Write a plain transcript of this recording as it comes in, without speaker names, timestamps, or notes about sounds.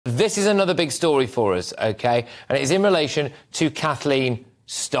This is another big story for us, OK? And it is in relation to Kathleen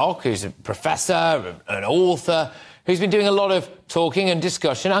Stock, who's a professor, an author, who's been doing a lot of talking and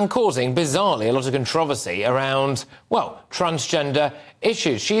discussion and causing, bizarrely, a lot of controversy around, well, transgender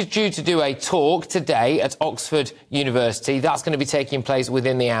issues. She's due to do a talk today at Oxford University. That's going to be taking place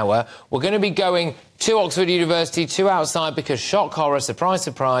within the hour. We're going to be going to Oxford University, to outside, because shock horror, surprise,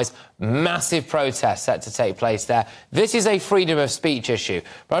 surprise, massive protest set to take place there. This is a freedom of speech issue.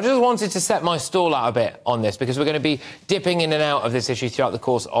 But I just wanted to set my stall out a bit on this, because we're going to be dipping in and out of this issue throughout the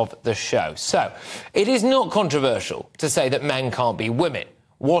course of the show. So, it is not controversial to say that men can't be women.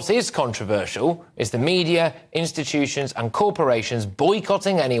 What is controversial is the media, institutions and corporations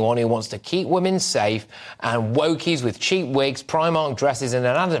boycotting anyone who wants to keep women safe, and wokies with cheap wigs, Primark dresses and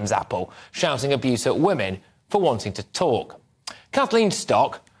an Adam's apple shouting abuse at women for wanting to talk. Kathleen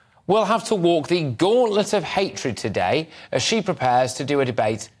Stock will have to walk the gauntlet of hatred today as she prepares to do a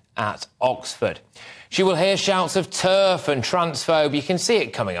debate at Oxford. She will hear shouts of TERF and transphobe. You can see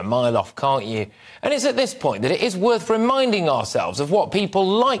it coming a mile off, can't you? And it's at this point that it is worth reminding ourselves of what people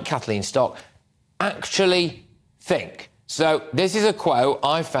like Kathleen Stock actually think. So this is a quote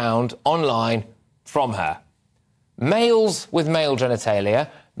I found online from her. Males with male genitalia,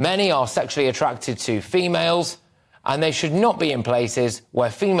 many are sexually attracted to females, and they should not be in places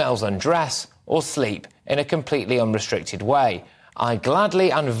where females undress or sleep in a completely unrestricted way. I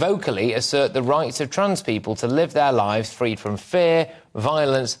gladly and vocally assert the rights of trans people to live their lives freed from fear,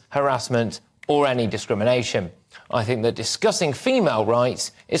 violence, harassment or any discrimination. I think that discussing female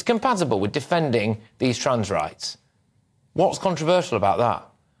rights is compatible with defending these trans rights. What's controversial about that?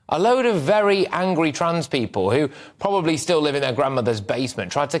 A load of very angry trans people who probably still live in their grandmother's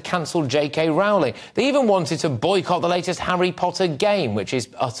basement tried to cancel J.K. Rowling. They even wanted to boycott the latest Harry Potter game, which is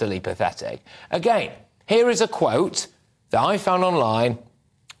utterly pathetic. Again, here is a quote that I found online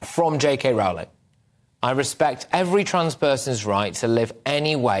from J.K. Rowling. I respect every trans person's right to live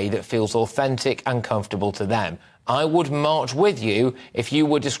any way that feels authentic and comfortable to them. I would march with you if you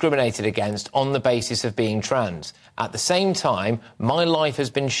were discriminated against on the basis of being trans. At the same time, my life has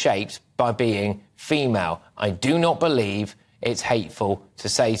been shaped by being female. I do not believe it's hateful to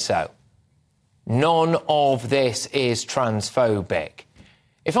say so. None of this is transphobic.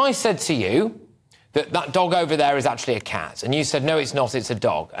 If I said to you that dog over there is actually a cat, and you said, no, it's not, it's a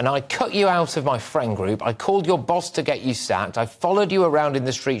dog, and I cut you out of my friend group, I called your boss to get you sacked, I followed you around in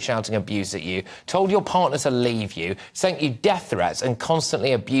the street shouting abuse at you, told your partner to leave you, sent you death threats and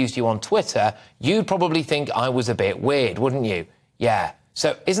constantly abused you on Twitter, you'd probably think I was a bit weird, wouldn't you? Yeah.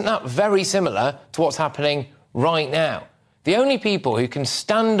 So isn't that very similar to what's happening right now? The only people who can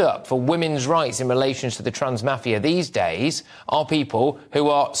stand up for women's rights in relation to the trans mafia these days are people who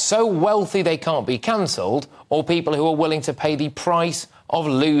are so wealthy they can't be cancelled, or people who are willing to pay the price of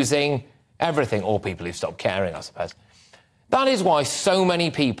losing everything, or people who've stopped caring, I suppose. That is why so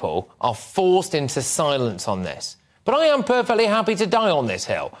many people are forced into silence on this. But I am perfectly happy to die on this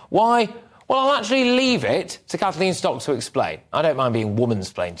hill. Why? Well, I'll actually leave it to Kathleen Stock to explain. I don't mind being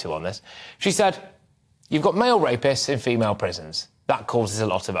womansplained to on this. She said, you've got male rapists in female prisons. That causes a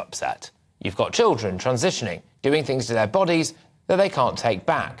lot of upset. You've got children transitioning, doing things to their bodies that they can't take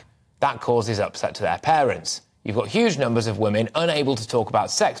back. That causes upset to their parents. You've got huge numbers of women unable to talk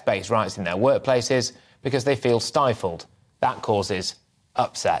about sex-based rights in their workplaces because they feel stifled. That causes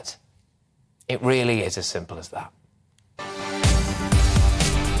upset. It really is as simple as that.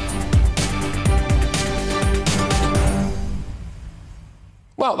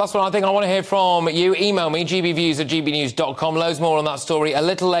 Well, that's what I think. I want to hear from you. Email me, gbviews@gbnews.com. Loads more on that story a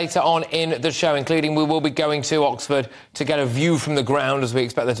little later on in the show, including we will be going to Oxford to get a view from the ground as we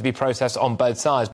expect there to be protests on both sides.